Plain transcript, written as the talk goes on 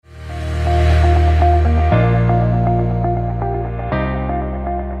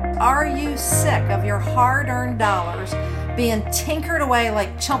hard-earned dollars being tinkered away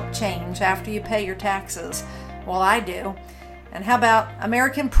like chump change after you pay your taxes? Well, I do. And how about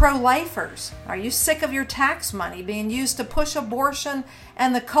American pro-lifers? Are you sick of your tax money being used to push abortion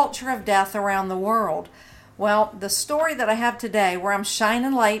and the culture of death around the world? Well, the story that I have today, where I'm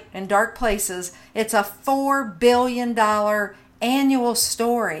shining light in dark places, it's a $4 billion annual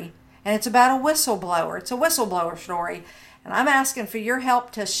story, and it's about a whistleblower. It's a whistleblower story, and I'm asking for your help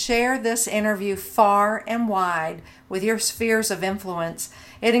to share this interview far and wide with your spheres of influence.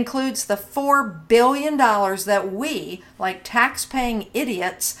 It includes the $4 billion that we, like tax-paying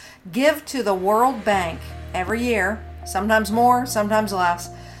idiots, give to the World Bank every year, sometimes more, sometimes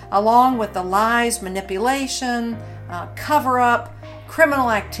less, along with the lies, manipulation, cover-up, criminal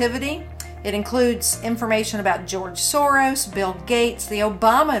activity. It includes information about George Soros, Bill Gates, the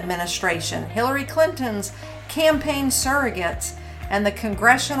Obama administration, Hillary Clinton's campaign surrogates, and the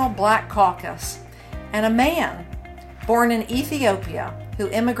Congressional Black Caucus. And a man born in Ethiopia who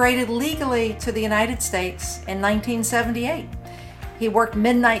immigrated legally to the United States in 1978. He worked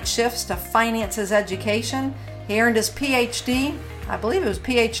midnight shifts to finance his education. He earned his PhD, I believe it was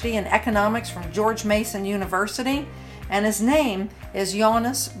PhD in economics from George Mason University, and his name is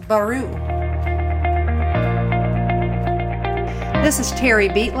Yonas Biru. This is Terry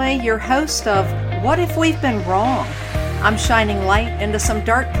Beatley, your host of What If We've Been Wrong? I'm shining light into some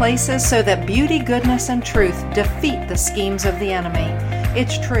dark places so that beauty, goodness, and truth defeat the schemes of the enemy.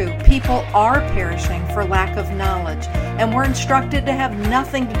 It's true, people are perishing for lack of knowledge, and we're instructed to have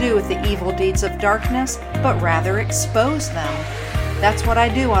nothing to do with the evil deeds of darkness, but rather expose them. That's what I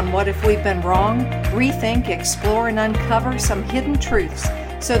do on What If We've Been Wrong? Rethink, explore, and uncover some hidden truths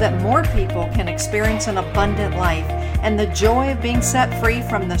so that more people can experience an abundant life and the joy of being set free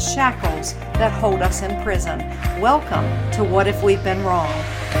from the shackles that hold us in prison. Welcome to What If We've Been Wrong?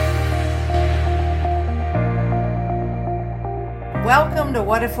 Welcome to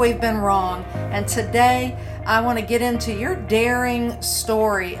What If We've Been Wrong? And today I want to get into your daring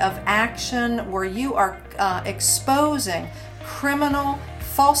story of action where you are exposing criminal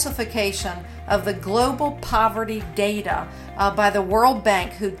falsification of the global poverty data by the World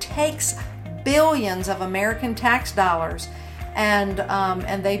Bank, who takes billions of American tax dollars and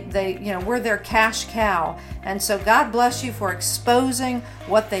they we're their cash cow. And so God bless you for exposing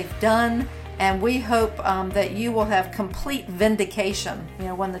what they've done, and we hope that you will have complete vindication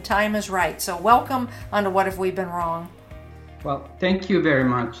when the time is right. So welcome onto What If We've Been Wrong? Well, thank you very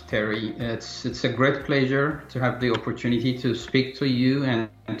much, Terry. It's a great pleasure to have the opportunity to speak to you and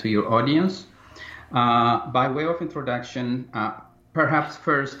to your audience. By way of introduction, perhaps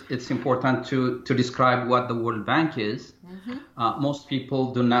first it's important to describe what the World Bank is. Mm-hmm. Most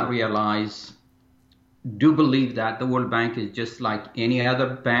people do believe that the World Bank is just like any other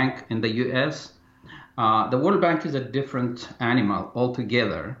bank in the U.S. The World Bank is a different animal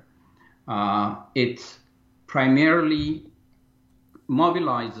altogether. It primarily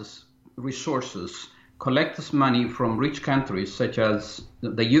mobilizes resources, collects money from rich countries such as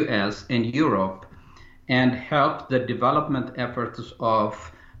the US and Europe, and help the development efforts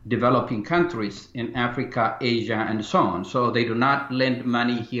of developing countries in Africa, Asia, and so on. So they do not lend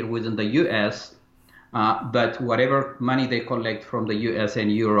money here within the US, but whatever money they collect from the US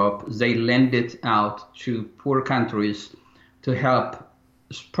and Europe, they lend it out to poor countries to help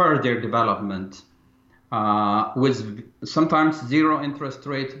spur their development. With sometimes zero interest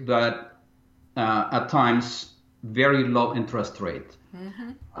rate, but at times very low interest rate.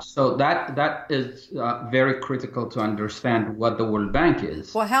 Mm-hmm. So that is very critical to understand what the World Bank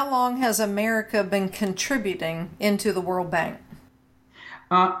is. Well, how long has America been contributing into the World Bank?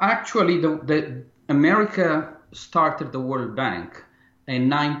 Actually, the America started the World Bank in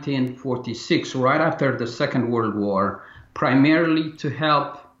 1946, right after the Second World War, primarily to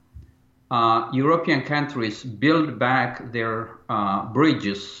help European countries build back their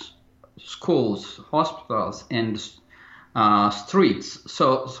bridges, schools, hospitals, and streets.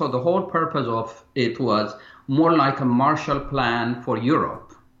 So the whole purpose of it was more like a Marshall Plan for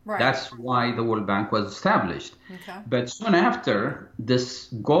Europe. Right. That's why the World Bank was established. Okay. But soon after this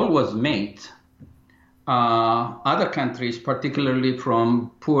goal was made, other countries, particularly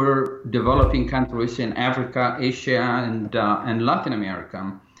from poor developing countries in Africa, Asia, and Latin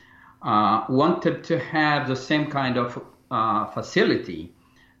America, wanted to have the same kind of facility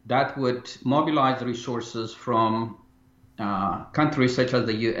that would mobilize resources from countries such as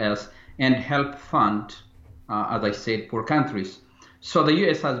the U.S. and help fund, as I said, poor countries. So the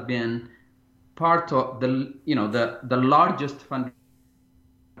U.S. has been part of the largest fund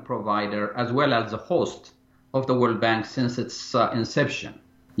provider as well as the host of the World Bank since its inception,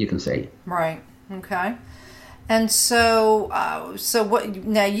 you can say. Right. Okay. And so, so what?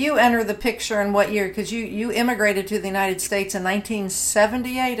 Now you enter the picture in what year? Because you immigrated to the United States in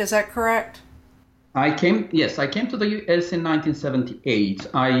 1978. Is that correct? I came to the U.S. in 1978.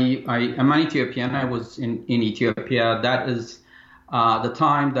 I'm an Ethiopian. I was in Ethiopia. That is the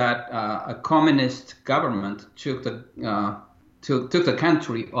time that a communist government took the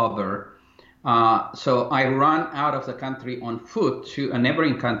country over. So I ran out of the country on foot to a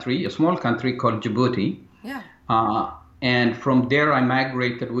neighboring country, a small country called Djibouti. Yeah. And from there, I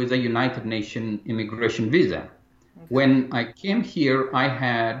migrated with a United Nations immigration visa. Okay. When I came here, I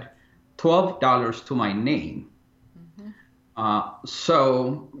had $12 to my name.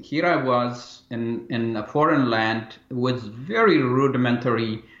 So here I was in a foreign land with very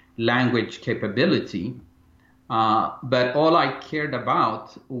rudimentary language capability. But all I cared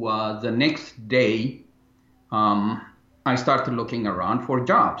about was the next day, I started looking around for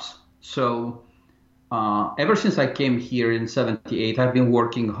jobs. So ever since I came here in 78, I've been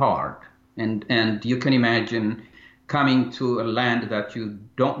working hard. And you can imagine coming to a land that you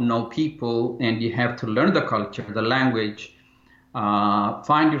don't know people and you have to learn the culture, the language,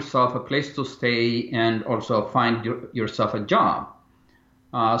 find yourself a place to stay, and also find yourself a job.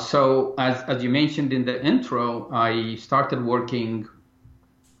 So as you mentioned in the intro, I started working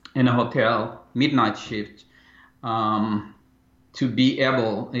in a hotel, midnight shift, to be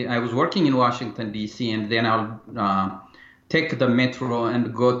able, I was working in Washington, D.C., and then I'll take the metro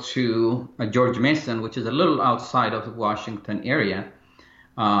and go to George Mason, which is a little outside of the Washington area,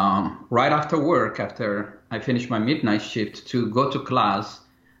 right after work, after I finished my midnight shift, to go to class.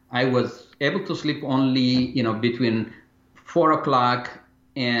 I was able to sleep only, between 4 o'clock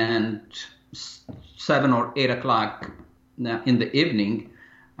and 7 or 8 o'clock in the evening.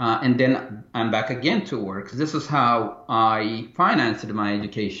 And then I'm back again to work. This is how I financed my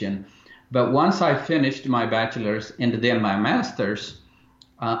education. But once I finished my bachelor's and then my master's,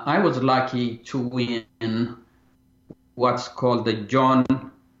 I was lucky to win what's called the John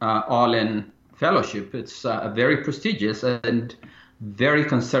Allen Fellowship. It's a very prestigious and very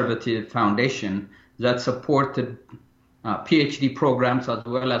conservative foundation that supported PhD programs as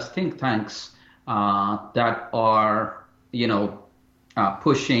well as think tanks that are,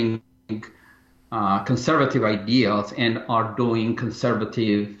 pushing conservative ideals and are doing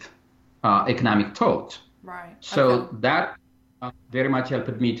conservative economic thought. Right. So Okay. that very much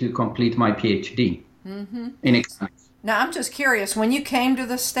helped me to complete my PhD in economics. Now, I'm just curious, when you came to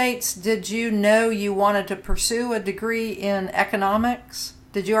the States, did you know you wanted to pursue a degree in economics?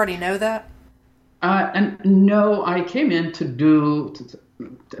 Did you already know that? And no, I came in to do,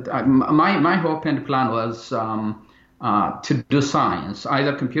 my hope and plan was to do science,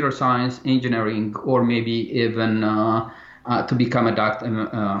 either computer science, engineering, or maybe even to become a doctor,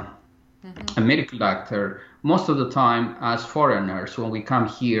 a medical doctor. Most of the time, as foreigners, when we come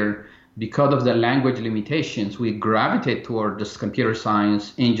here, because of the language limitations, we gravitate toward this computer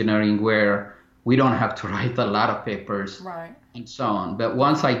science, engineering, where we don't have to write a lot of papers, Right. and so on. But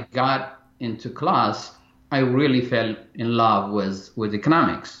once I got into class, I really fell in love with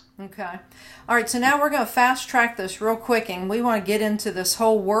economics. Okay. All right, so now we're going to fast track this real quick, and we want to get into this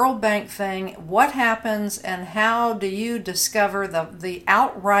whole World Bank thing. What happens and how do you discover the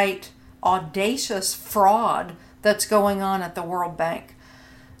outright audacious fraud that's going on at the World Bank?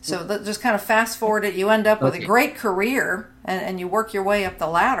 So just kind of fast forward it. You end up with a great career, and you work your way up the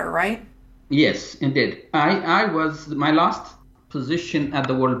ladder, right? Yes, indeed. My last position at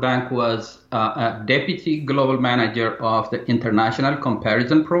the World Bank was a deputy global manager of the International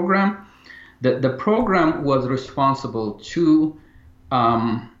Comparison Program. The program was responsible to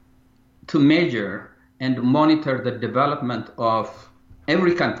measure and monitor the development of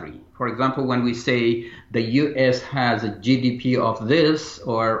every country. For example, when we say the U.S. has a GDP of this,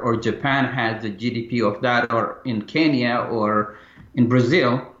 or Japan has a GDP of that, or in Kenya or in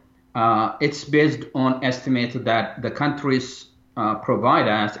Brazil, it's based on estimates that the countries provide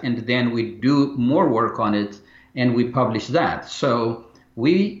us, and then we do more work on it and we publish that. So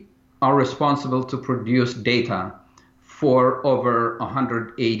we are responsible to produce data for over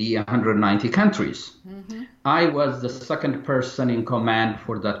 180, 190 countries. I was the second person in command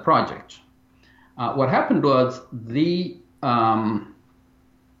for that project. What happened was the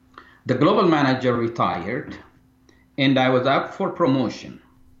global manager retired, and I was up for promotion.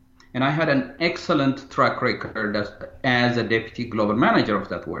 And I had an excellent track record as a deputy global manager of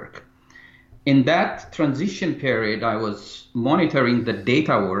that work. In that transition period, I was monitoring the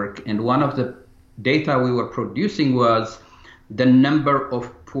data work, and one of the data we were producing was the number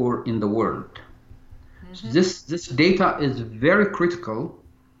of poor in the world. So this data is very critical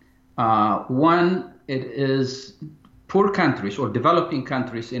One, it is poor countries or developing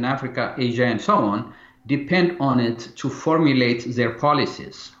countries in Africa, Asia, and so on depend on it to formulate their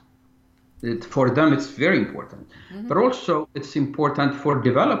policies. For them, it's very important. Mm-hmm. But also, it's important for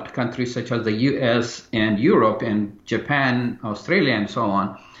developed countries such as the US and Europe and Japan, Australia, and so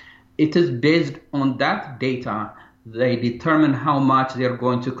on. It is based on that data they determine how much they're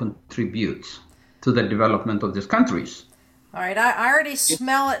going to contribute to the development of these countries. All right, I already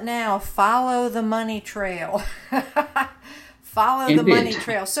smell it now. Follow the money trail. Follow Indeed. The money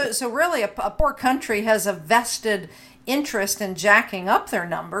trail. So really, a poor country has a vested interest in jacking up their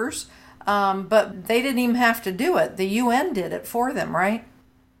numbers, but they didn't even have to do it. The UN did it for them, right?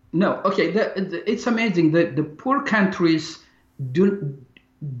 No, okay. It's amazing that the poor countries do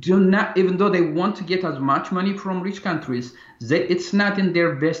not, even though they want to get as much money from rich countries, it's not in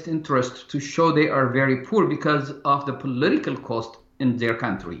their best interest to show they are very poor because of the political cost in their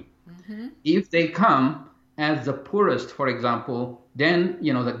country. Mm-hmm. If they come as the poorest, for example, then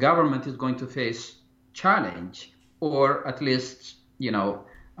the government is going to face challenge, or at least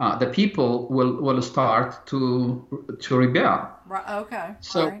the people will start to rebel. Right. Okay.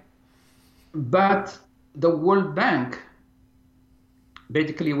 So, all right. But the World Bank,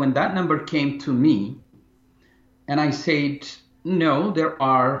 basically, when that number came to me, and I said, no, there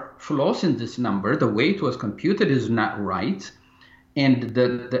are flaws in this number. The way it was computed is not right. And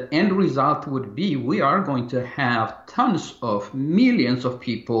the end result would be we are going to have tons of millions of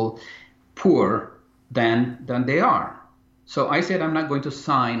people poorer than they are. So I said, I'm not going to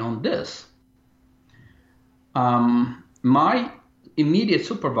sign on this. My immediate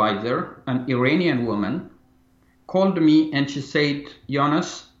supervisor, an Iranian woman, called me and she said,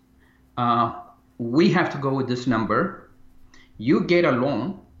 Yonas, we have to go with this number. You get a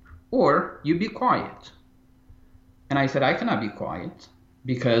loan or you be quiet. And I said, I cannot be quiet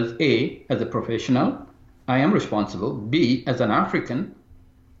because A, as a professional, I am responsible. B, as an African,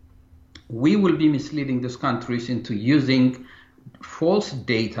 we will be misleading these countries into using false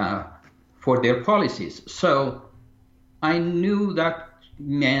data for their policies. So I knew that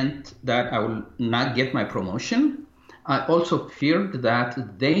meant that I will not get my promotion. I also feared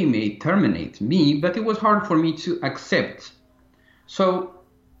that they may terminate me, but it was hard for me to accept. So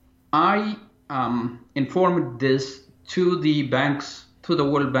I informed this to the banks, to the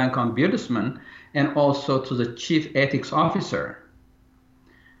World Bank Ombudsman, and also to the Chief Ethics Officer.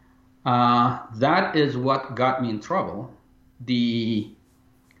 That is what got me in trouble. My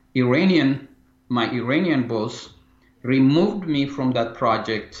Iranian boss removed me from that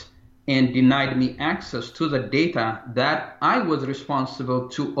project and denied me access to the data that I was responsible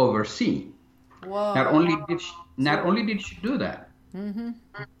to oversee. Whoa. Not only did she do that, mm-hmm.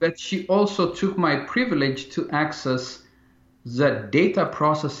 but she also took my privilege to access the data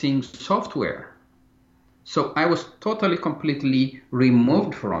processing software. So I was totally, completely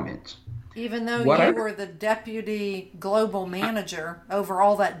removed from it. Even though you were the deputy global manager over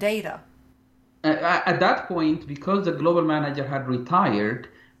all that data. At that point, because the global manager had retired,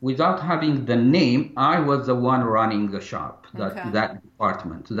 without having the name, I was the one running the shop, that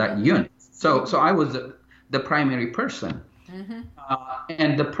department, that unit. So I was the primary person. Mm-hmm.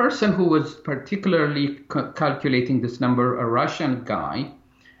 And the person who was particularly calculating this number, a Russian guy,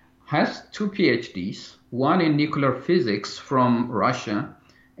 has 2 PhDs, one in nuclear physics from Russia,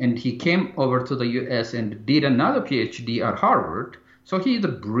 and he came over to the US and did another PhD at Harvard. So he's a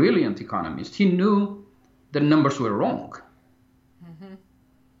brilliant economist. He knew the numbers were wrong.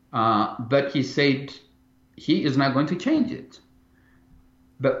 Mm-hmm. But he said he is not going to change it.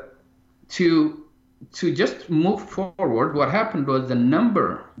 But to just move forward, what happened was the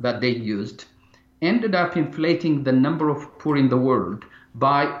number that they used ended up inflating the number of poor in the world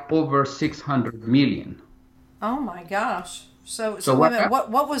by over 600 million. Oh my gosh! So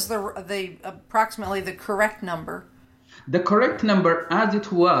what was the approximately the correct number? The correct number, as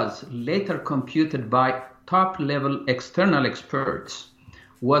it was later computed by top-level external experts,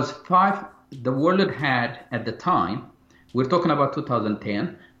 was 5. The world had at the time, we're talking about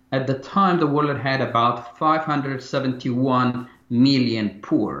 2010. At the time, the world had about 571 million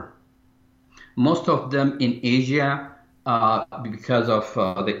poor. Most of them in Asia because of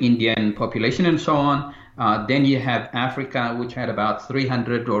the Indian population and so on. Then you have Africa, which had about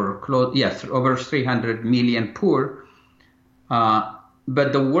 300 over 300 million poor.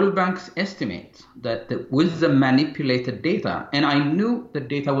 But the World Bank's estimate that with the manipulated data, and I knew the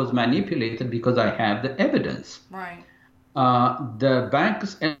data was manipulated because I have the evidence. Right. The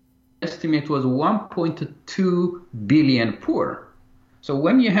bank's estimate was 1.2 billion poor. So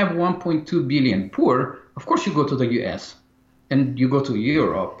when you have 1.2 billion poor, of course you go to the US and you go to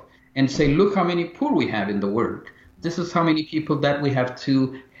Europe and say, look how many poor we have in the world. This is how many people that we have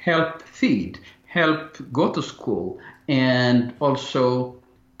to help feed, help go to school, and also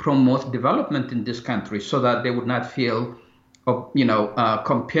promote development in this country so that they would not feel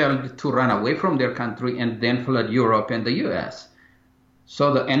compelled to run away from their country and then flood Europe and the US.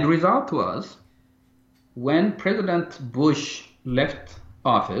 So the end result was, when President Bush left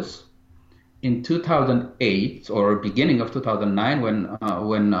office in 2008 or beginning of 2009, when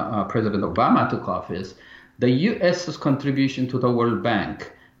President Obama took office, the US's contribution to the World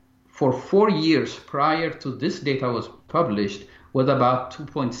Bank for 4 years prior to this data was published was about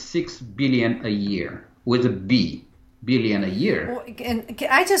 2.6 billion a year, with a B, billion a year. Well, and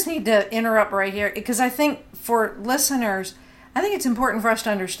I just need to interrupt right here, because I think for listeners, I think it's important for us to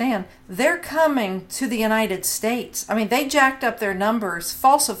understand they're coming to the United States. I mean, they jacked up their numbers,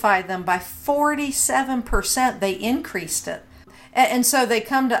 falsified them by 47%. They increased it. And so they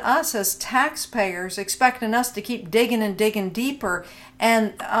come to us as taxpayers, expecting us to keep digging and digging deeper.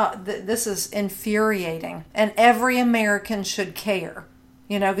 And this is infuriating. And every American should care,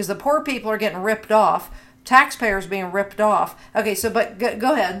 because the poor people are getting ripped off. Taxpayers being ripped off. Okay, so but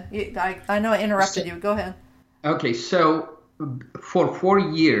go ahead. I know I interrupted you. Go ahead. Okay, so for 4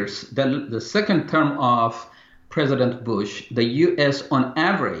 years, the second term of President Bush, the U.S. on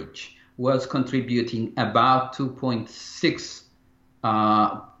average was contributing about 2.6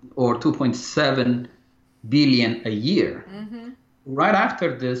 or 2.7 billion a year. Mm-hmm. Right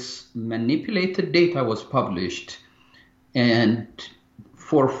after this, manipulated data was published, and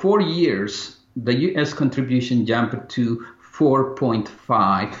for 4 years, the U.S. contribution jumped to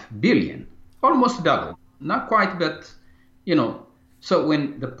 4.5 billion, almost double. Not quite, but so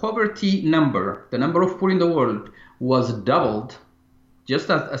when the poverty number, the number of poor in the world, was doubled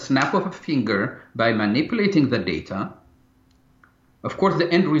just as a snap of a finger by manipulating the data, of course,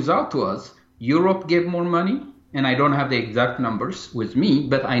 the end result was Europe gave more money, and I don't have the exact numbers with me,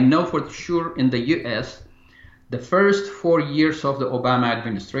 but I know for sure in the US, the first 4 years of the Obama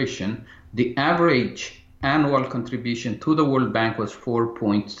administration, the average annual contribution to the World Bank was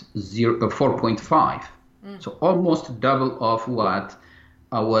 4.5. So almost double of what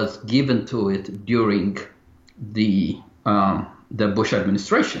was given to it during the Bush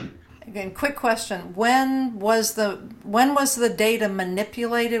administration. Again, quick question: When was the data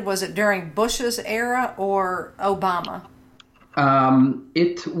manipulated? Was it during Bush's era or Obama?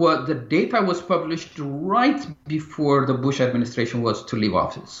 The data was published right before the Bush administration was to leave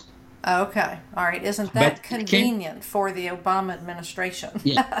office. Okay, all right. Isn't that convenient for the Obama administration?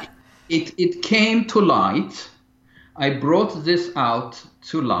 Yeah. It came to light. I brought this out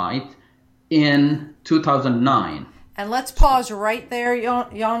to light in 2009. And let's pause right there,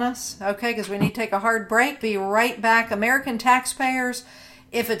 Yonas, okay, because we need to take a hard break. Be right back. American taxpayers,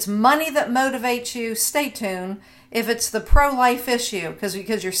 if it's money that motivates you, stay tuned. If it's the pro-life issue, because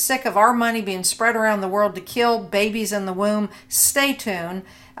you're sick of our money being spread around the world to kill babies in the womb, stay tuned.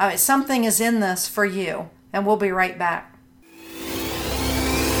 Something is in this for you, and we'll be right back.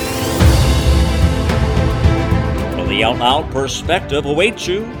 The Out Loud perspective awaits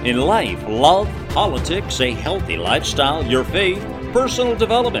you in life, love, politics, a healthy lifestyle, your faith, personal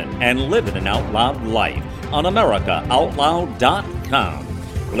development, and living an out loud life on AmericaOutloud.com.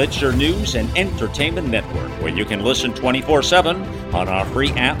 It's your news and entertainment network where you can listen 24/7 on our free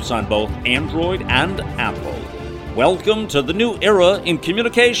apps on both Android and Apple. Welcome to the new era in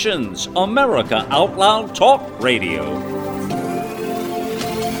communications, America Out Loud Talk Radio.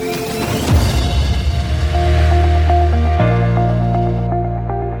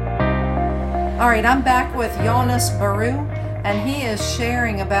 All right, I'm back with Yonas Biru, and he is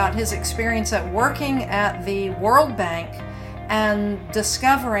sharing about his experience at working at the World Bank and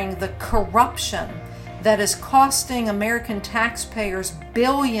discovering the corruption that is costing American taxpayers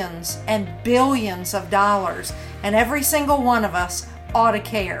billions and billions of dollars. And every single one of us ought to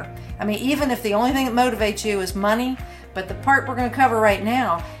care. I mean, even if the only thing that motivates you is money, but the part we're going to cover right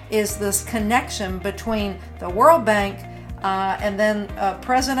now is this connection between the World Bank and then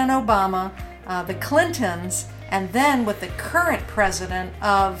President Obama, the Clintons, and then with the current president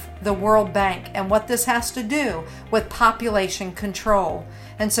of the World Bank, and what this has to do with population control.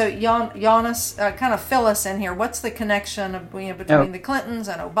 And so, Yonas, kind of fill us in here. What's the connection between the Clintons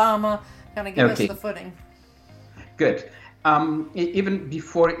and Obama? Kind of give us the footing. Good. Even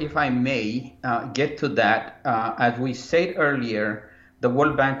before, if I may get to that, as we said earlier, the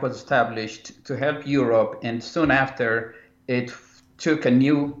World Bank was established to help Europe, and soon after, it took a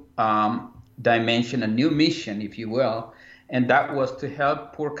new dimension, a new mission, if you will, and that was to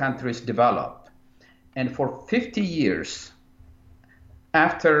help poor countries develop. And for 50 years,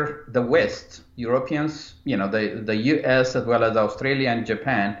 after the West, Europeans, the US as well as Australia and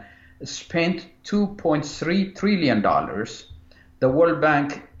Japan spent $2.3 trillion. The World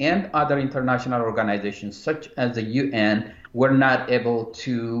Bank and other international organizations such as the UN were not able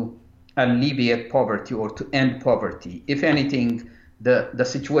to alleviate poverty or to end poverty. If anything, the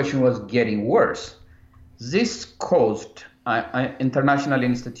situation was getting worse. This caused international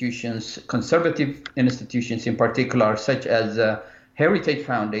institutions, conservative institutions in particular, such as the Heritage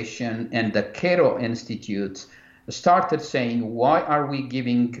Foundation and the Cato Institute, started saying, why are we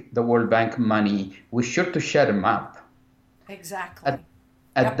giving the World Bank money? We should to shut them up. Exactly.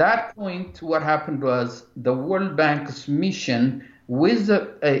 At that point, what happened was the World Bank's mission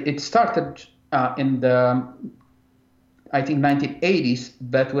it started in the, I think, 1980s,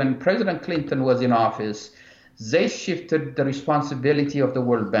 but when President Clinton was in office, they shifted the responsibility of the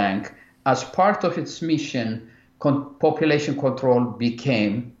World Bank as part of its mission. Population control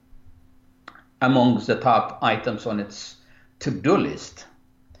became among the top items on its to-do list.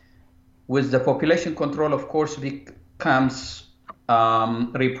 With the population control, of course, comes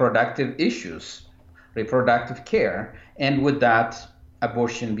reproductive issues, reproductive care, and with that,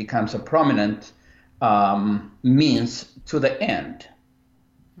 abortion becomes a prominent means to the end.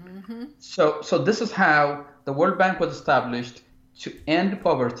 Mm-hmm. So this is how the World Bank was established to end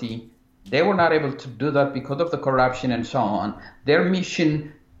poverty. They were not able to do that because of the corruption and so on. Their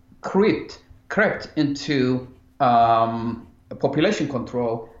mission crept into population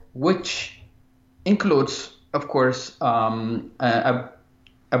control, which includes, of course,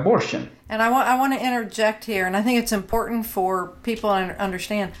 abortion. And I want to interject here, and I think it's important for people to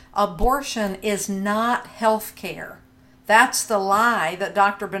understand, abortion is not health care. That's the lie that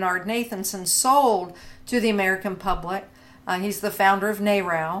Dr. Bernard Nathanson sold to the American public. He's the founder of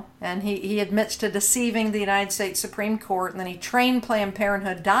NARAL, and he admits to deceiving the United States Supreme Court, and then he trained Planned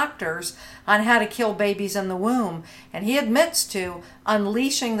Parenthood doctors on how to kill babies in the womb. And he admits to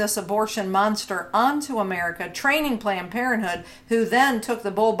unleashing this abortion monster onto America, training Planned Parenthood, who then took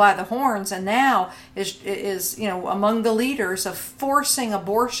the bull by the horns and now is among the leaders of forcing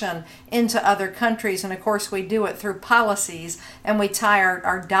abortion into other countries. And of course we do it through policies, and we tie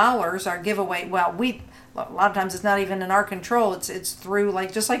our dollars, our giveaway, a lot of times it's not even in our control. It's through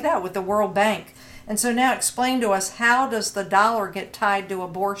just like that with the World Bank. And so now explain to us, how does the dollar get tied to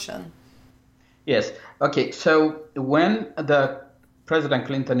abortion? Yes. Okay. So when the President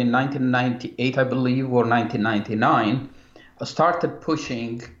Clinton in 1998, I believe, or 1999, started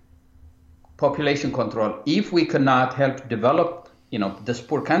pushing population control, if we cannot help develop, these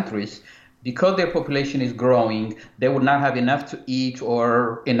poor countries, because their population is growing, they would not have enough to eat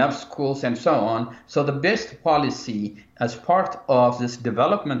or enough schools and so on. So the best policy as part of this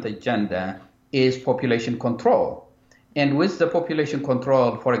development agenda is population control. And with the population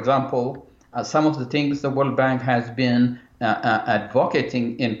control, for example, some of the things the World Bank has been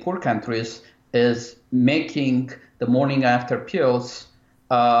advocating in poor countries is making the morning after pills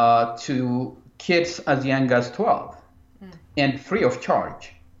to kids as young as 12 and free of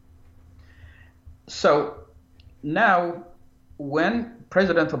charge. So now, when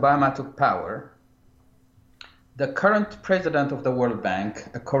President Obama took power, the current president of the World Bank,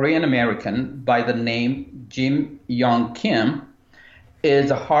 a Korean American by the name Yong Kim,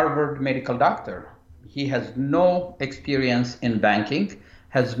 is a Harvard medical doctor. He has no experience in banking,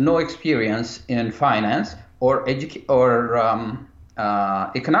 has no experience in finance or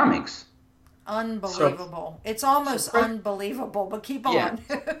economics. Unbelievable. It's almost unbelievable, but keep on.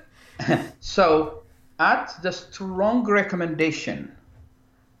 Yeah. So, at the strong recommendation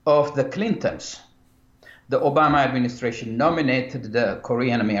of the Clintons, the Obama administration nominated the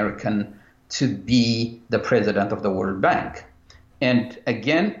Korean American to be the president of the World Bank. And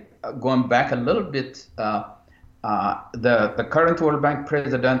again, going back a little bit, the current World Bank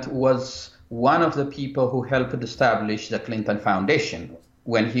president was one of the people who helped establish the Clinton Foundation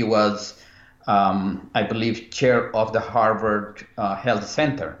when he was, I believe, chair of the Harvard Health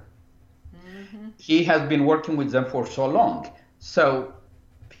Center. He has been working with them for so long. So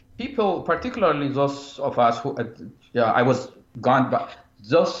people, particularly those of us who, I was gone, but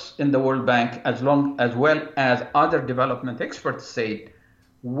those in the World Bank, as well as other development experts said,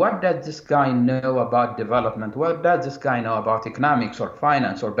 what does this guy know about development? What does this guy know about economics or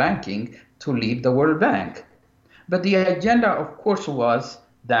finance or banking to lead the World Bank? But the agenda, of course, was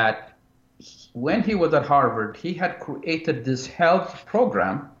that when he was at Harvard, he had created this health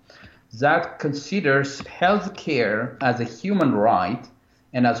program that considers health care as a human right,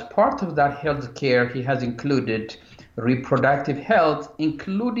 and as part of that health care, he has included reproductive health,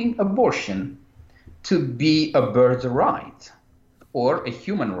 including abortion, to be a birthright. or a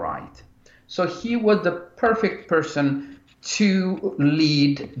human right. So he was the perfect person to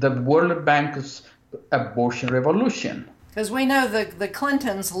lead the World Bank's abortion revolution. Because we know the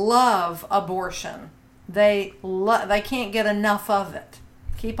Clintons love abortion. They can't get enough of it.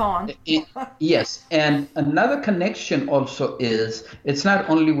 Keep on. Yes, and another connection also is it's not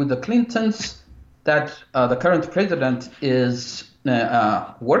only with the Clintons that the current president is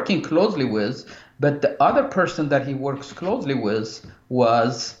working closely with, but the other person that he works closely with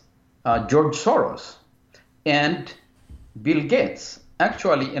was George Soros and Bill Gates.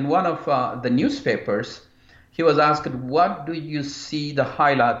 Actually, in one of the newspapers, he was asked, "What do you see the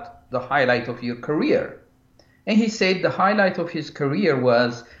highlight of your career?" And he said the highlight of his career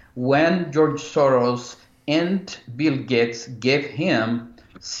was when George Soros and Bill Gates gave him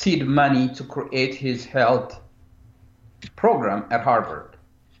seed money to create his health program at Harvard.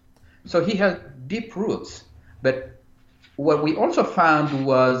 So he has deep roots. But what we also found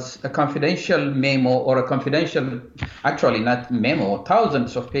was a confidential memo, or a confidential, actually not memo,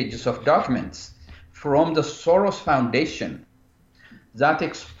 thousands of pages of documents from the Soros Foundation that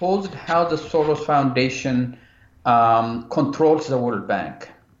exposed how the Soros Foundation controls the World Bank,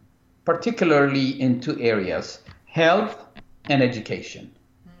 particularly in two areas, health and education.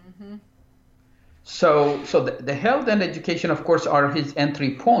 Mm-hmm. So the health and education, of course, are his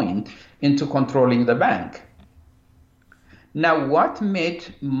entry point into controlling the bank. Now, what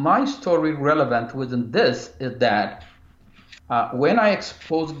made my story relevant within this is that when I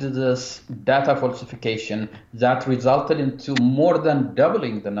exposed this data falsification that resulted into more than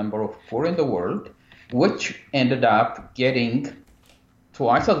doubling the number of poor in the world, which ended up getting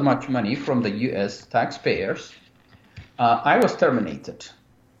twice as much money from the U.S. taxpayers, I was terminated.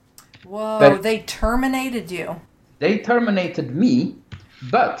 Whoa, but they terminated you. They terminated me,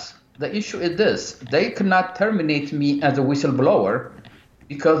 but the issue is this. They could not terminate me as a whistleblower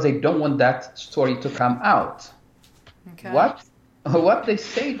because they don't want that story to come out. Okay. What they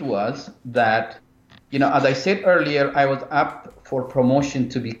said was that, as I said earlier, I was up for promotion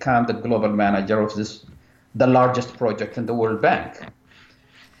to become the global manager of the largest project in the World Bank.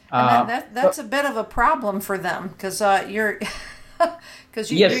 And that's a bit of a problem for them because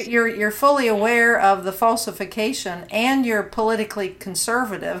you're fully aware of the falsification, and you're politically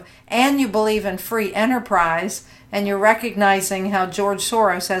conservative, and you believe in free enterprise, and you're recognizing how George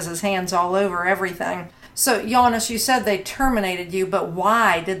Soros has his hands all over everything. So, Yonas, you said they terminated you, but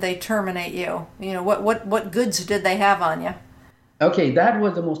why did they terminate you? What goods did they have on you? Okay, that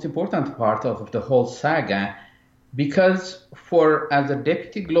was the most important part of the whole saga, because as a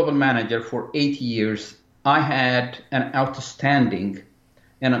deputy global manager for 8 years, I had an outstanding,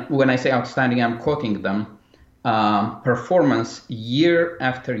 and when I say outstanding, I'm quoting them, performance year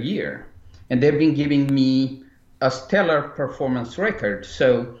after year. And they've been giving me a stellar performance record,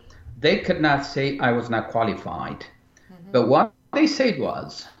 so they could not say I was not qualified. Mm-hmm. But what they said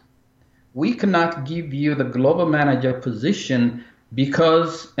was, we cannot give you the global manager position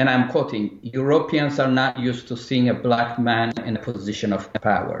because, and I'm quoting, Europeans are not used to seeing a black man in a position of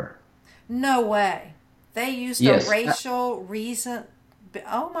power. No way. They used a racial reason.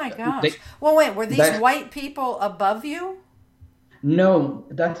 Oh my gosh. Well, wait, were these white people above you? No,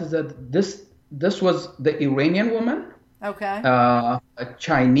 this was the Iranian woman. Okay. A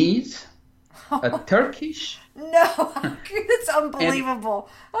Chinese, a Turkish. No, it's unbelievable.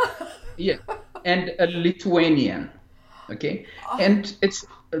 And a Lithuanian. Okay, and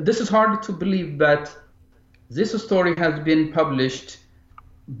this is hard to believe, but this story has been published.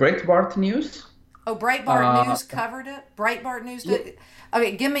 Breitbart News. Oh, Breitbart News covered it. Breitbart News did.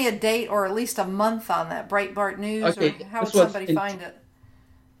 Okay, give me a date or at least a month on that. Breitbart News, or how would somebody find it?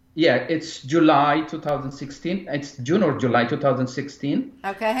 Yeah, it's July 2016. It's June or July 2016.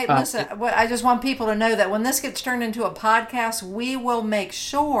 Okay, hey, listen, I just want people to know that when this gets turned into a podcast, we will make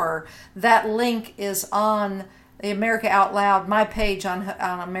sure that link is on the America Out Loud, my page on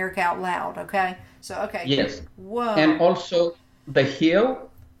America Out Loud, okay? So, okay. Yes. Whoa. And also, The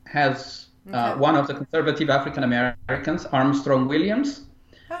Hill has one of the conservative African Americans, Armstrong Williams,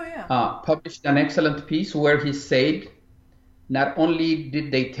 published an excellent piece where he said, not only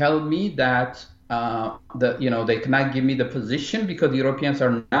did they tell me that they cannot give me the position because Europeans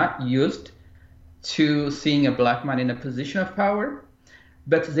are not used to seeing a black man in a position of power,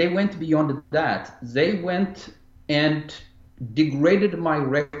 but they went beyond that. They went and degraded my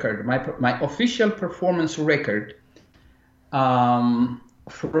record, my official performance record, and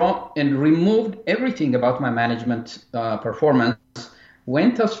removed everything about my management performance.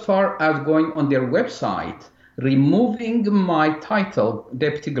 Went as far as going on their website, removing my title,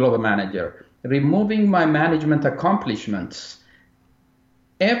 Deputy Global Manager, removing my management accomplishments,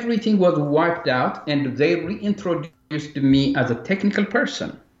 everything was wiped out, and they reintroduced me as a technical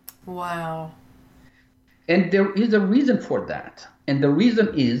person. Wow. And there is a reason for that. And the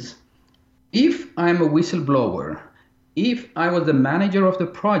reason is, if I'm a whistleblower, if I was the manager of the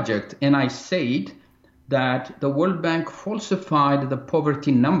project and I said that the World Bank falsified the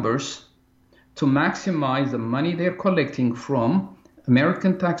poverty numbers to maximize the money they're collecting from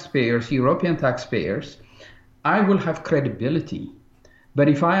American taxpayers, European taxpayers, I will have credibility. But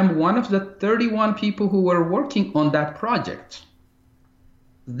if I am one of the 31 people who were working on that project,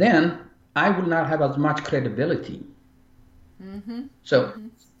 then I will not have as much credibility. Mm-hmm. So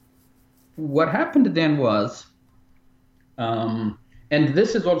what happened then was, and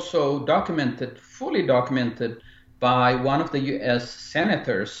this is also documented, fully documented by one of the U.S.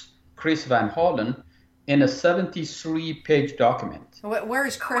 senators, Chris Van Hollen, in a 73-page document. Where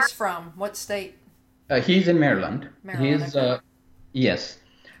is Chris from? What state? He's in Maryland. Maryland, okay. Yes.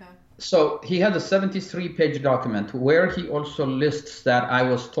 Okay. So he has a 73-page document where he also lists that I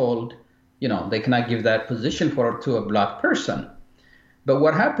was told, they cannot give that position to a black person. But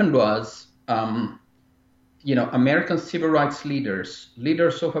what happened was, American civil rights leaders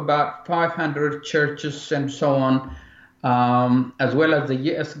of about 500 churches and so on, as well as the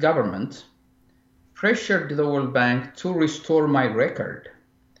U.S. government, pressured the World Bank to restore my record.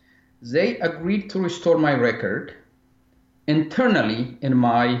 They agreed to restore my record internally in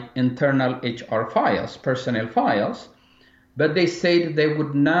my internal HR files, personnel files, but they said they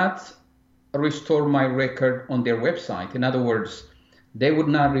would not restore my record on their website. In other words, they would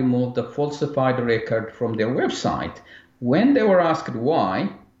not remove the falsified record from their website. When they were asked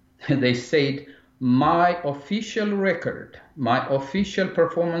why, they said, my official record, my official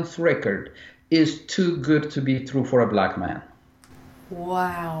performance record is too good to be true for a black man.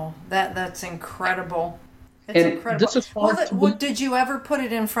 Wow, that's incredible. It's and incredible. This is hard did you ever put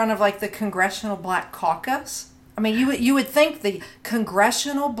it in front of like the Congressional Black Caucus? I mean, you would think the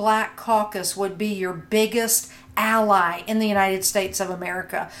Congressional Black Caucus would be your biggest ally in the United States of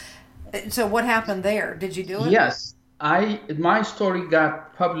America. So what happened there? Did you do it? Yes. My story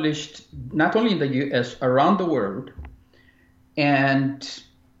got published not only in the U.S., around the world. And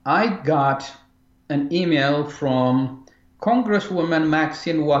I got an email from Congresswoman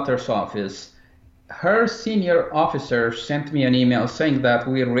Maxine Waters' office. Her senior officer sent me an email saying that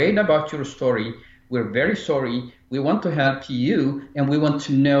we read about your story. We're very sorry. We want to help you, and we want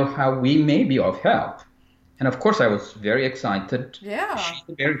to know how we may be of help. And of course, I was very excited. Yeah. She's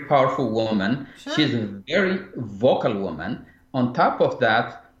a very powerful woman. Sure. She's a very vocal woman. On top of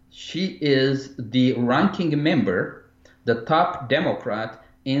that, she is the ranking member, the top Democrat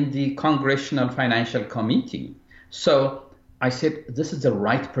in the Congressional Financial Committee. So I said, this is the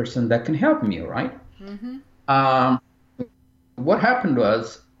right person that can help me, right? Mm-hmm. What happened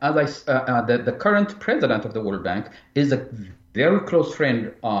was, the current president of the World Bank is a very close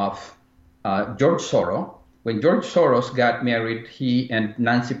friend of George Soros. When George Soros got married, he and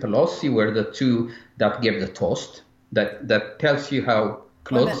Nancy Pelosi were the two that gave the toast. That tells you how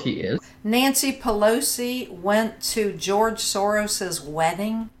close he is. Nancy Pelosi went to George Soros's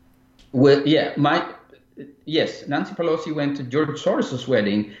wedding? Well, yes, Nancy Pelosi went to George Soros's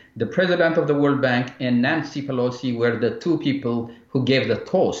wedding. The president of the World Bank and Nancy Pelosi were the two people who gave the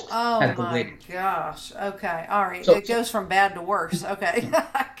toast at the wedding. Oh my gosh. Okay. All right. So, it goes from bad to worse. Okay.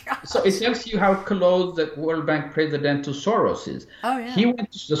 So it tells you how close the World Bank president to Soros is. Oh, yeah. He went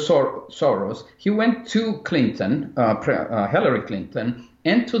to Soros. He went to Clinton, Hillary Clinton,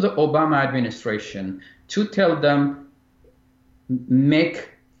 and to the Obama administration to tell them,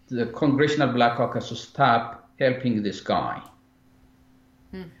 make the Congressional Black Caucus to stop helping this guy.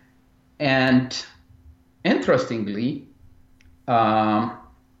 And interestingly,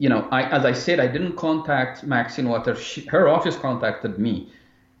 as I said, I didn't contact Maxine Waters. Her office contacted me,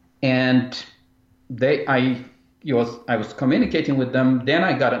 and I was communicating with them. Then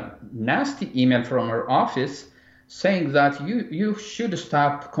I got a nasty email from her office saying that you should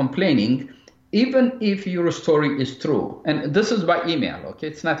stop complaining, even if your story is true. And this is by email, okay?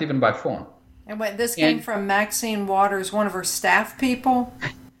 It's not even by phone. And this came from Maxine Waters, one of her staff people?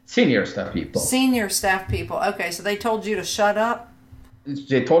 Senior staff people. Senior staff people. Okay, so they told you to shut up?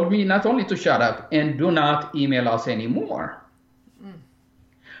 They told me not only to shut up and do not email us anymore.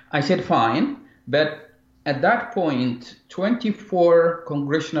 I said, fine. But at that point, 24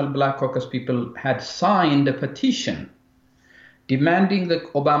 Congressional Black Caucus people had signed a petition demanding the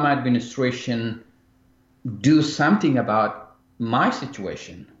Obama administration do something about my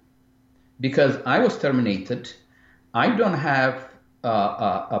situation. Because I was terminated, I don't have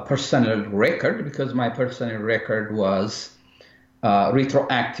a personal record, because my personal record was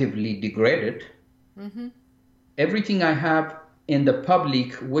retroactively degraded. Mm-hmm. Everything I have in the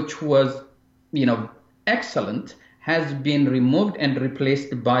public, which was, excellent, has been removed and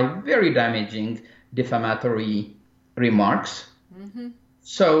replaced by very damaging defamatory remarks. Mm-hmm.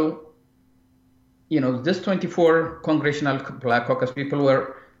 So, this 24 Congressional Black Caucus people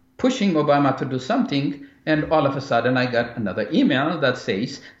were pushing Obama to do something, and all of a sudden I got another email that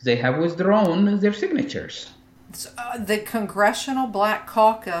says they have withdrawn their signatures. The Congressional Black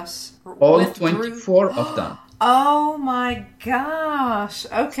Caucus all withdrew. 24 of them. Oh my gosh.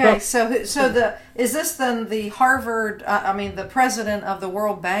 Okay, so is this then the Harvard, the president of the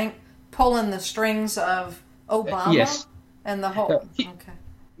World Bank pulling the strings of Obama? Yes. And the whole,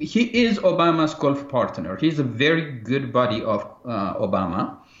 He is Obama's golf partner. He's a very good buddy of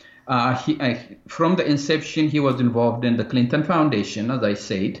Obama. From the inception, he was involved in the Clinton Foundation, as I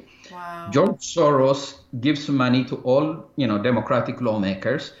said. Wow. George Soros gives money to all, Democratic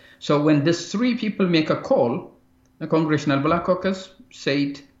lawmakers. So when these three people make a call, the Congressional Black Caucus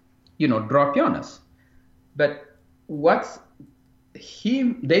said, drop Yonas. But what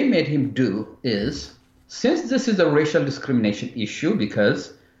they made him do is, since this is a racial discrimination issue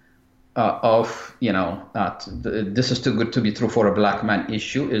because this is too good to be true for a black man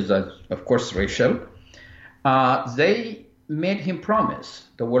issue is, of course, racial, they made him promise,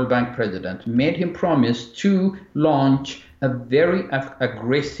 the World Bank president made him promise to launch a very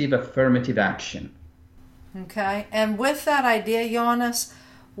aggressive affirmative action. Okay, and with that idea, Yonas,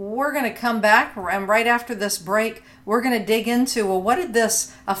 we're going to come back, and right after this break, we're going to dig into, what did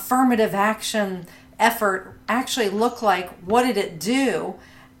this affirmative action effort actually look like? What did it do?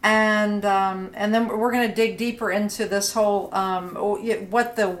 And then we're going to dig deeper into this whole,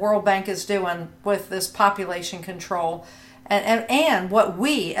 what the World Bank is doing with this population control, and what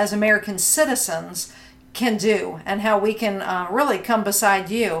we as American citizens can do, and how we can really come beside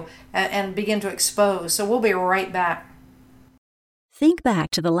you and begin to expose. So we'll be right back. Think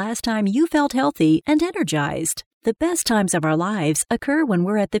back to the last time you felt healthy and energized. The best times of our lives occur when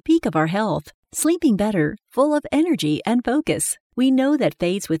we're at the peak of our health, sleeping better, full of energy and focus. We know that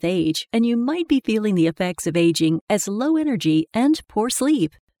fades with age, and you might be feeling the effects of aging as low energy and poor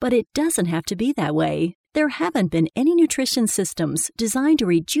sleep. But it doesn't have to be that way. There haven't been any nutrition systems designed to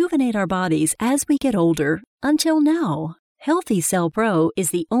rejuvenate our bodies as we get older until now. Healthy Cell Pro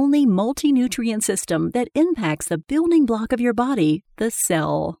is the only multi-nutrient system that impacts the building block of your body, the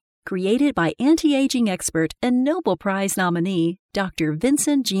cell. Created by anti-aging expert and Nobel Prize nominee, Dr.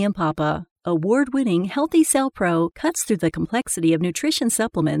 Vincent Giampapa, award-winning Healthy Cell Pro cuts through the complexity of nutrition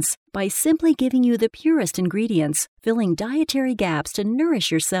supplements by simply giving you the purest ingredients, filling dietary gaps to nourish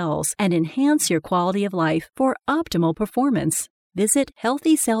your cells and enhance your quality of life for optimal performance. Visit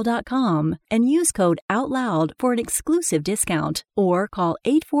healthycell.com and use code OUTLOUD for an exclusive discount, or call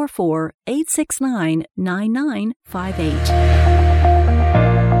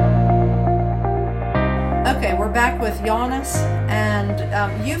 844-869-9958. Okay, we're back with Yonas, and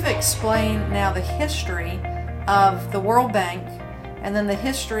you've explained now the history of the World Bank, and then the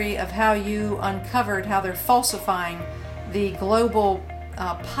history of how you uncovered how they're falsifying the global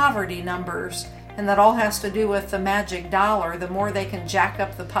poverty numbers, and that all has to do with the magic dollar. The more they can jack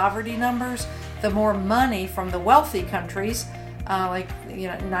up the poverty numbers, the more money from the wealthy countries, like the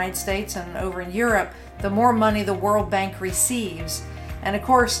United States and over in Europe, the more money the World Bank receives. And of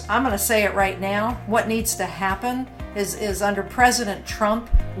course, I'm going to say it right now, what needs to happen is under President Trump,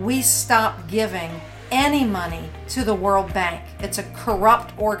 we stop giving any money to the World Bank. It's a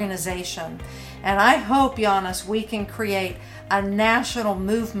corrupt organization. And I hope, Yonas, we can create a national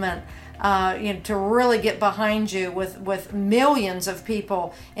movement to really get behind you with millions of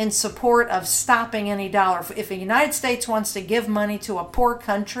people in support of stopping any dollar. If the United States wants to give money to a poor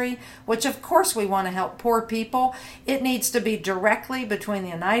country, which of course we want to help poor people, it needs to be directly between the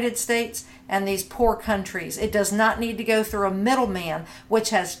United States and these poor countries. It does not need to go through a middleman,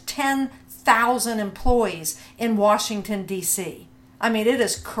 which has 10,000 employees in Washington, D.C. I mean, it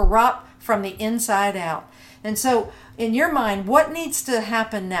is corrupt from the inside out. And so, in your mind, what needs to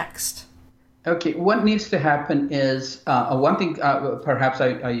happen next? Okay, what needs to happen is, one thing perhaps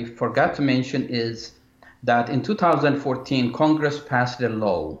I forgot to mention is that in 2014, Congress passed a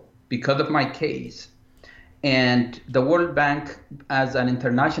law because of my case. And the World Bank, as an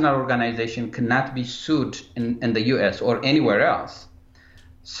international organization, cannot be sued in the US or anywhere else.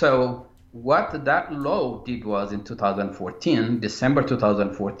 So what that law did was in 2014, December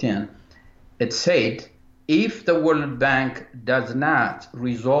 2014, it said, if the World Bank does not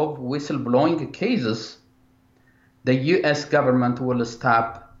resolve whistleblowing cases, the U.S. government will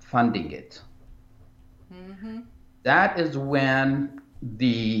stop funding it. Mm-hmm. That is when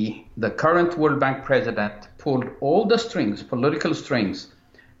the current World Bank president pulled all the strings, political strings,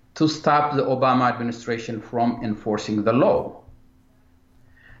 to stop the Obama administration from enforcing the law.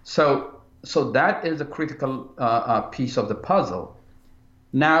 So that is a critical piece of the puzzle.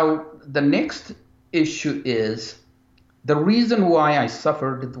 Now, the next issue is the reason why I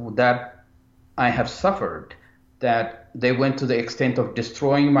suffered that I have suffered, that they went to the extent of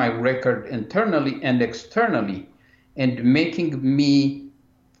destroying my record internally and externally and making me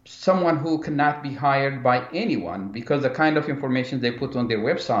someone who cannot be hired by anyone, because the kind of information they put on their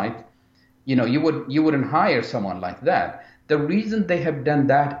website, you wouldn't hire someone like that. The reason they have done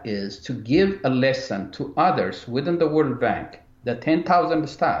that is to give a lesson to others within the World Bank, the 10,000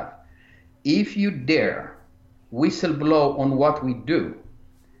 staff. If you dare whistleblow on what we do,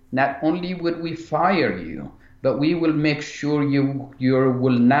 not only would we fire you, but we will make sure you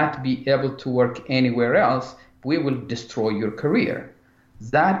will not be able to work anywhere else. We will destroy your career.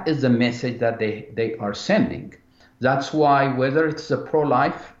 That is the message that they are sending. That's why whether it's the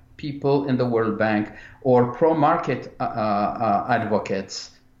pro-life people in the World Bank or pro-market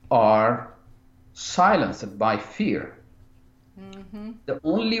advocates are silenced by fear. Mm-hmm. The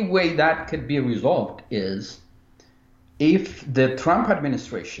only way that could be resolved is if the Trump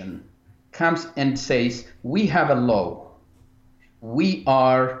administration comes and says, we have a law. We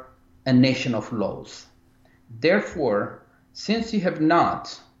are a nation of laws. Therefore, since you have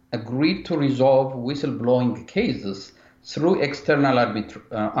not agreed to resolve whistleblowing cases through external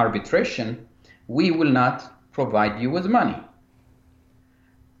arbitration, we will not provide you with money.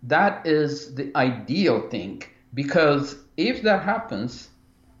 That is the ideal thing, because if that happens,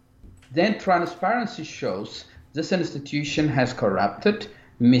 then transparency shows this institution has corrupted,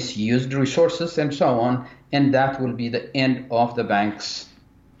 misused resources, and so on, and that will be the end of the bank's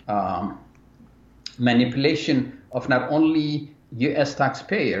manipulation of not only U.S.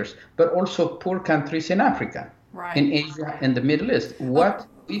 taxpayers, but also poor countries in Africa, right, in Asia, and the Middle East. What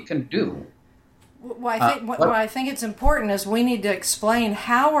we can do. Well, I think it's important is we need to explain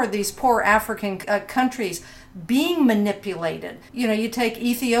how are these poor African countries being manipulated. You take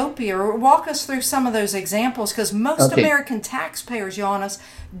Ethiopia, or walk us through some of those examples, because most American taxpayers, Yonas,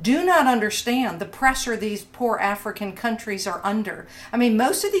 do not understand the pressure these poor African countries are under. I mean,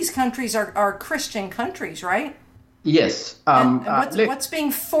 most of these countries are Christian countries, right? Yes. And what's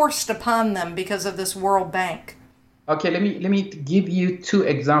being forced upon them because of this World Bank? Okay, let me give you two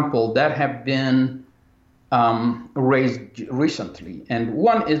examples that have been raised recently. And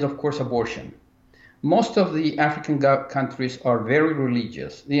one is, of course, abortion. Most of the African countries are very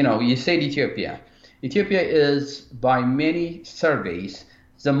religious. You said Ethiopia. Ethiopia is, by many surveys,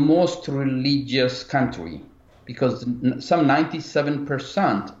 the most religious country, because some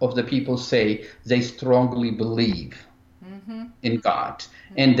 97% of the people say they strongly believe in God,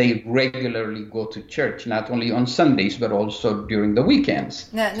 and they regularly go to church, not only on Sundays, but also during the weekends.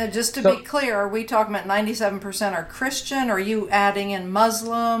 Now just to be clear, are we talking about 97% are Christian, or are you adding in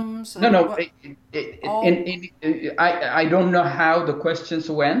Muslims? No. I don't know how the questions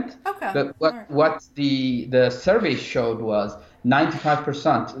went, but what the survey showed was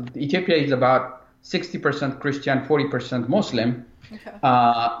 95%. Ethiopia is about 60% Christian, 40% Muslim.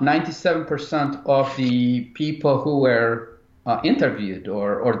 97% of the people who were interviewed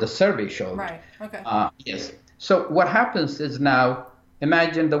or the survey showed. Right. Okay. Yes. So what happens is, now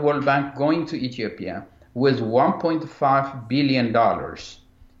imagine the World Bank going to Ethiopia with $1.5 billion.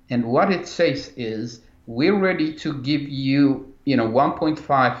 And what it says is, we're ready to give you,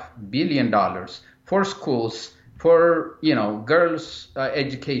 $1.5 billion for schools, for, girls'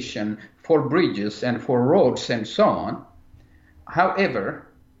 education, for bridges and for roads and so on. However,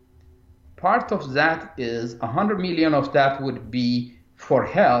 part of that is 100 million of that would be for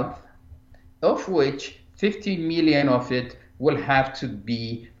health, of which 15 million of it will have to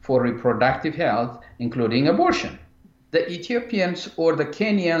be for reproductive health, including abortion. The Ethiopians or the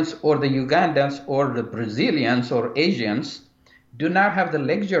Kenyans or the Ugandans or the Brazilians or Asians do not have the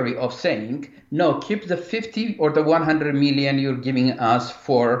luxury of saying, no, keep the 50 or the 100 million you're giving us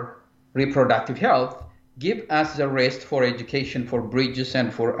for reproductive health. Give us the rest for education, for bridges,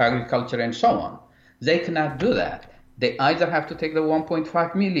 and for agriculture, and so on. They cannot do that. They either have to take the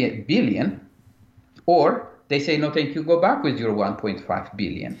 1.5 billion, or they say, no, thank you, go back with your 1.5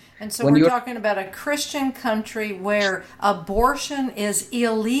 billion. And so we're talking about a Christian country where abortion is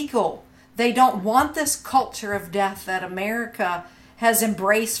illegal. They don't want this culture of death that America has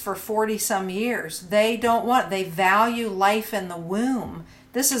embraced for 40-some years. They don't want it. They value life in the womb.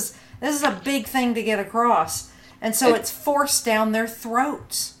 This is a big thing to get across. And so it's forced down their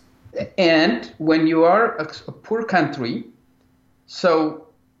throats. And when you are a poor country, so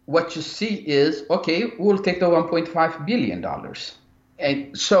what you see is, okay, we'll take the $1.5 billion.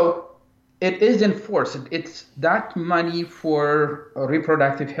 And so it is enforced. It's that money for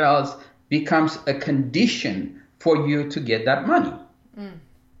reproductive health becomes a condition for you to get that money.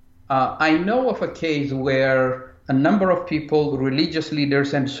 I know of a case where a number of people, religious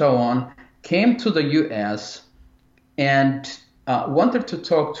leaders and so on, came to the U.S. and wanted to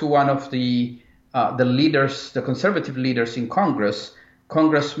talk to one of the leaders, the conservative leaders in Congress,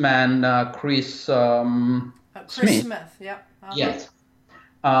 Congressman Chris Smith. Yeah. Yes,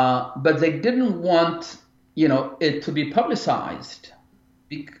 but they didn't want it to be publicized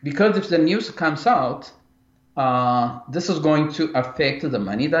because if the news comes out, this is going to affect the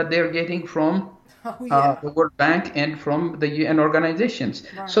money that they're getting from the World Bank and from the UN organizations.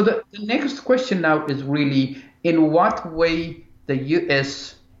 Right. So the next question now is really, in what way the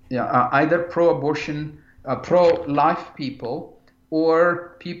U.S., either pro-abortion, pro-life people,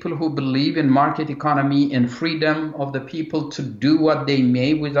 or people who believe in market economy and freedom of the people to do what they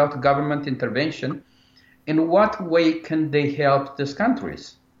may without government intervention, in what way can they help these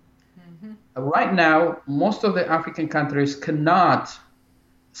countries? Right now, most of the African countries cannot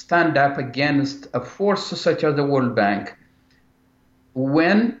stand up against a force such as the World Bank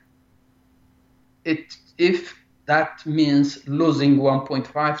if that means losing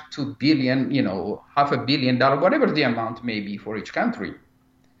 1.52 billion, $500 million, whatever the amount may be for each country.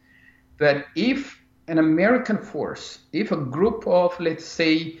 But if an American force, if a group of, let's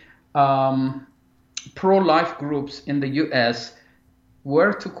say, pro-life groups in the U.S.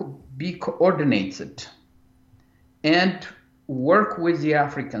 were to be coordinated and work with the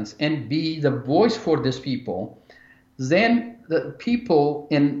Africans and be the voice for these people, then the people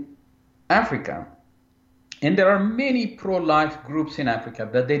in Africa, and there are many pro-life groups in Africa,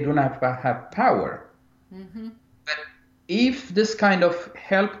 but they do not have power. But if this kind of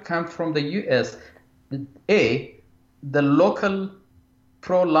help comes from the U.S., the local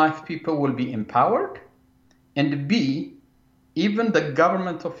pro-life people will be empowered, and B, even the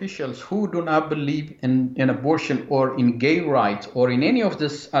government officials who do not believe in abortion or in gay rights or in any of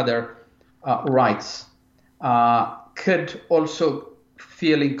these other rights could also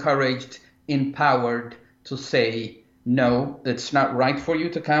feel encouraged, empowered to say, no, it's not right for you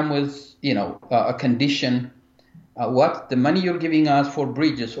to come with, a condition. What the money you're giving us for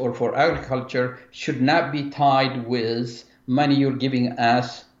bridges or for agriculture should not be tied with money you're giving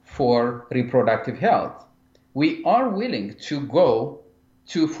us for reproductive health. We are willing to go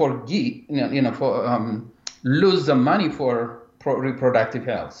to forgive, lose the money for reproductive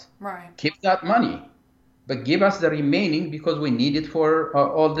health. Right. Keep that money, but give us the remaining because we need it for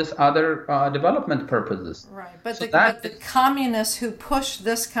all these other development purposes. Right. But the communists who push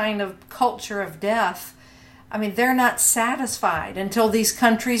this kind of culture of death, I mean, they're not satisfied until these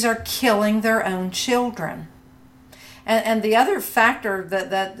countries are killing their own children. And the other factor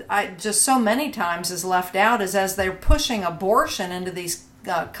that I just so many times is left out is as they're pushing abortion into these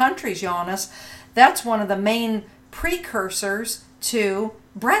countries, Yonas, that's one of the main precursors to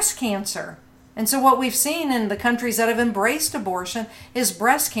breast cancer. And so what we've seen in the countries that have embraced abortion is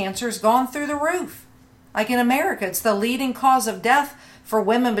breast cancer's gone through the roof. Like in America, it's the leading cause of death for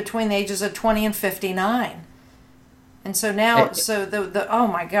women between the ages of 20 and 59. And so now, oh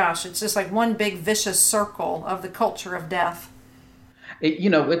my gosh, it's just like one big vicious circle of the culture of death.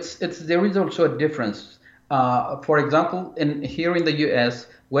 There is also a difference. For example, here in the U.S.,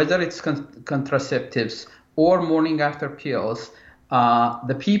 whether it's contraceptives or morning after pills,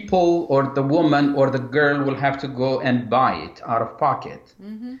 the people or the woman or the girl will have to go and buy it out of pocket.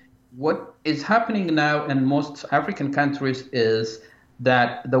 Mm-hmm. What is happening now in most African countries is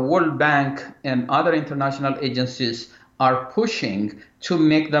that the World Bank and other international agencies are pushing to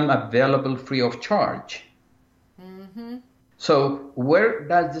make them available free of charge. Mm-hmm. So where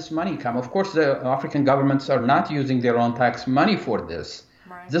does this money come? Of course, the African governments are not using their own tax money for this.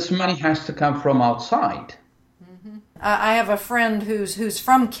 Right. This money has to come from outside. Mm-hmm. I have a friend who's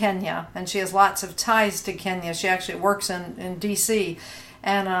from Kenya, and she has lots of ties to Kenya. She actually works in D.C.,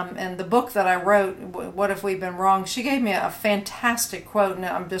 and the book that I wrote, What If We've Been Wrong, she gave me a fantastic quote, and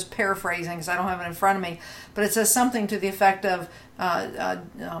I'm just paraphrasing because I don't have it in front of me, but it says something to the effect of,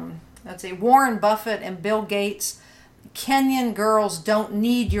 let's see, Warren Buffett and Bill Gates, Kenyan girls don't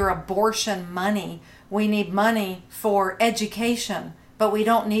need your abortion money. We need money for education, but we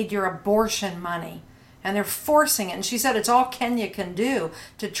don't need your abortion money. And they're forcing it. And she said it's all Kenya can do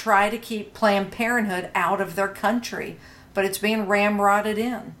to try to keep Planned Parenthood out of their country. But it's being ramrodded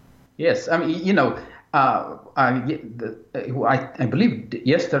in. Yes, I mean, I believe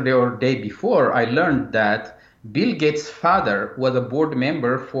yesterday or day before, I learned that Bill Gates' father was a board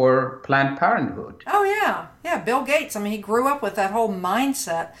member for Planned Parenthood. Oh, yeah. Yeah, Bill Gates. I mean, he grew up with that whole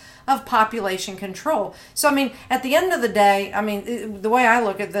mindset of population control. So, I mean, at the end of the day, I mean, the way I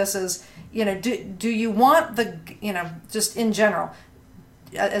look at this is, do you want just in general,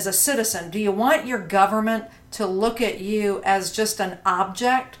 as a citizen, do you want your government to look at you as just an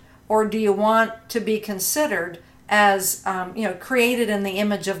object, or do you want to be considered as, created in the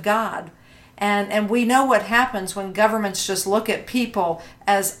image of God? And we know what happens when governments just look at people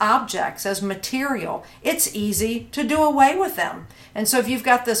as objects, as material. It's easy to do away with them. And so if you've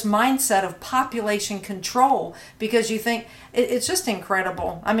got this mindset of population control, because you think, it's just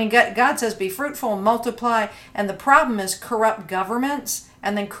incredible. I mean, God says, be fruitful and multiply. And the problem is corrupt governments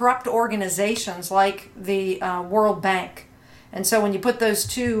and then corrupt organizations like the World Bank. And so when you put those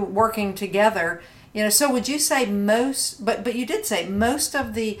two working together, so would you say most, but you did say most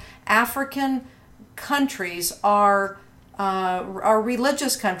of the African countries are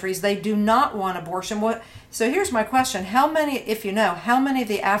religious countries. They do not want abortion. So here's my question. How many of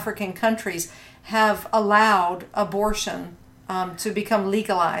the African countries have allowed abortion to become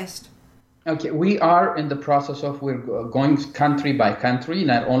legalized? Okay, we are in the process of, we're going country by country,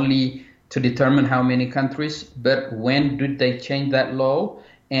 not only to determine how many countries, but when did they change that law?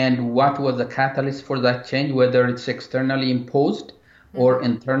 And what was the catalyst for that change, whether it's externally imposed or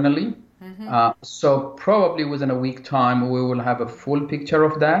internally. So probably within a week time, we will have a full picture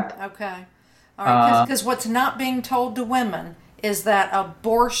of that. Okay. All right, because what's not being told to women is that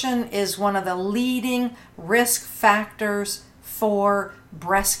abortion is one of the leading risk factors for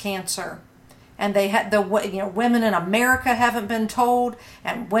breast cancer. And they had women in America haven't been told,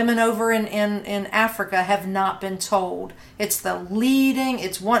 and women over in Africa have not been told. It's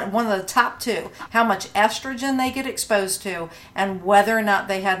one of the top two, how much estrogen they get exposed to and whether or not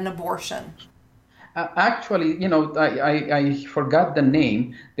they had an abortion. Actually, I forgot the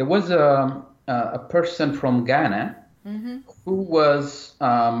name. There was a person from Ghana who was,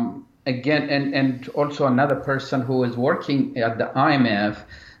 again, and also another person who was working at the IMF.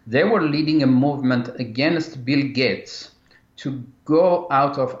 They were leading a movement against Bill Gates to go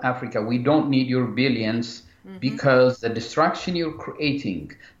out of Africa. We don't need your billions because the destruction you're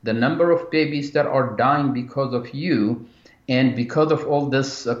creating, the number of babies that are dying because of you, and because of all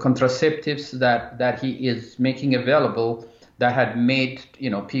this contraceptives that he is making available that had made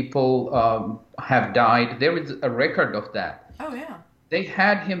people have died. There is a record of that. Oh, yeah. They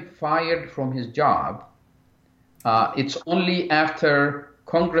had him fired from his job. It's only after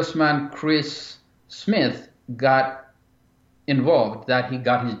Congressman Chris Smith got involved that he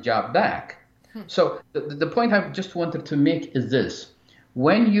got his job back. So the point I just wanted to make is this.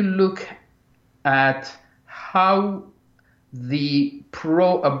 When you look at how the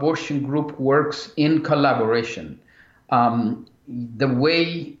pro-abortion group works in collaboration, the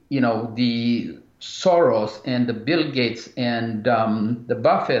way, the Soros and the Bill Gates and the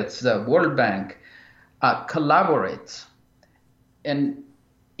Buffetts, the World Bank collaborate,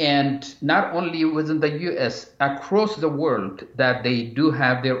 and not only within the U.S., across the world, that they do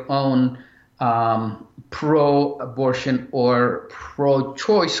have their own pro-abortion or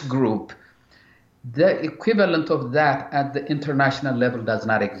pro-choice group, the equivalent of that at the international level does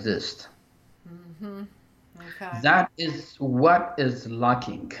not exist. Okay. That is what is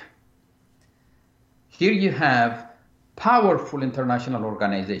lacking. Here you have powerful international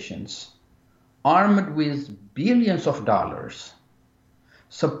organizations armed with billions of dollars,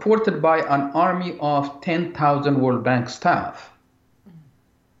 supported by an army of 10,000 World Bank staff,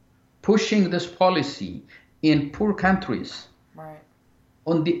 pushing this policy in poor countries. Right.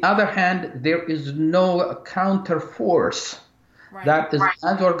 On the other hand, there is no counter force that is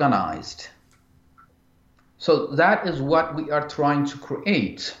as organized. So that is what we are trying to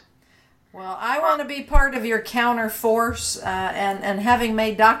create. Well, I want to be part of your counter force, and having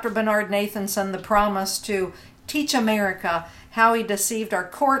made Dr. Bernard Nathanson the promise to teach America how he deceived our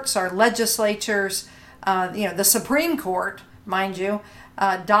courts, our legislatures, the Supreme Court, mind you,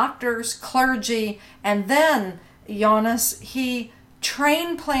 doctors, clergy, and then, Yonas, he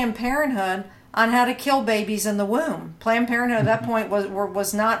trained Planned Parenthood on how to kill babies in the womb. Planned Parenthood at that point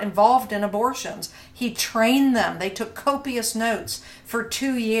was not involved in abortions. He trained them. They took copious notes for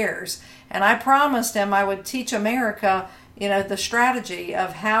 2 years. And I promised him I would teach America, the strategy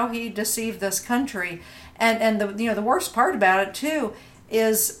of how he deceived this country. And the worst part about it too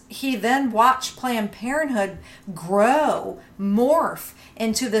is he then watched Planned Parenthood grow, morph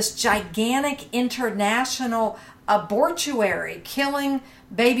into this gigantic international abortuary, killing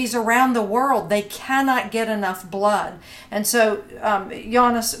babies around the world. They cannot get enough blood. And so,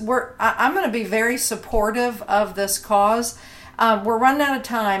 Yonas, I'm going to be very supportive of this cause. We're running out of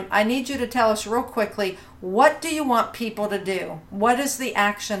time. I need you to tell us real quickly, what do you want people to do? What is the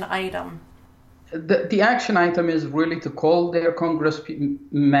action item? The action item is really to call their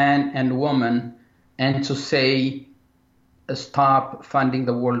congressman and woman and to say, stop funding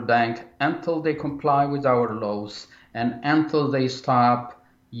the World Bank until they comply with our laws and until they stop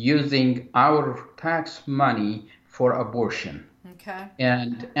using our tax money for abortion. Okay.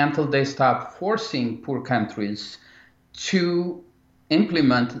 And until they stop forcing poor countries to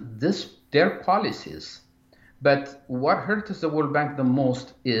implement their policies. But what hurts the World Bank the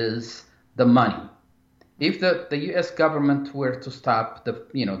most is the money. If the U.S. government were to stop the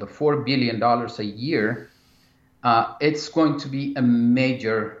 $4 billion a year, it's going to be a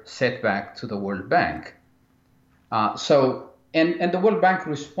major setback to the World Bank. And the World Bank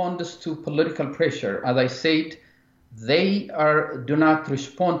responds to political pressure. As I said, they do not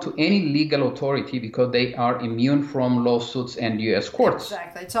respond to any legal authority because they are immune from lawsuits and U.S. courts.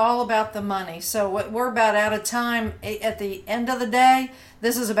 Exactly. It's all about the money. So we're about out of time. At the end of the day,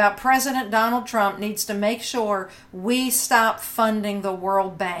 this is about President Donald Trump needs to make sure we stop funding the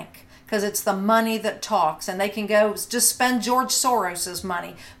World Bank, because it's the money that talks, and they can go just spend George Soros's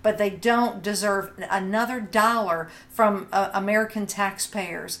money, but they don't deserve another dollar from American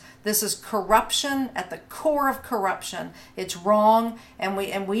taxpayers. This is corruption at the core of corruption. It's wrong, and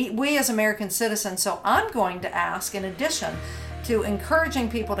we as American citizens. So I'm going to ask, in addition to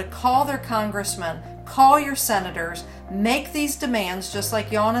encouraging people to call their congressmen, call your senators, make these demands, just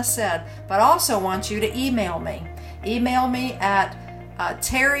like Yonas said, but also want you to email me. Email me at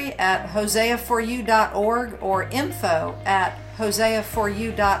Terry@hoseaforyou.org or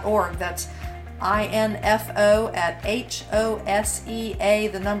info@hoseaforyou.org. That's info@HOSEA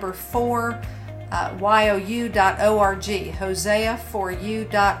 4YOU.org.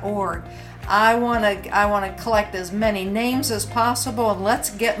 hoseaforyou.org. I want to collect as many names as possible, and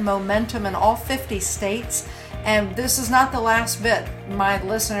let's get momentum in all 50 states. And this is not the last bit. My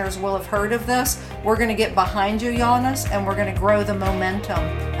listeners will have heard of this. We're going to get behind you, Yonas, and we're going to grow the momentum.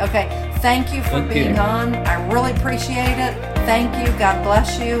 Okay, thank you for being on. I really appreciate it. Thank you. God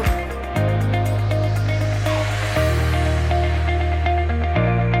bless you.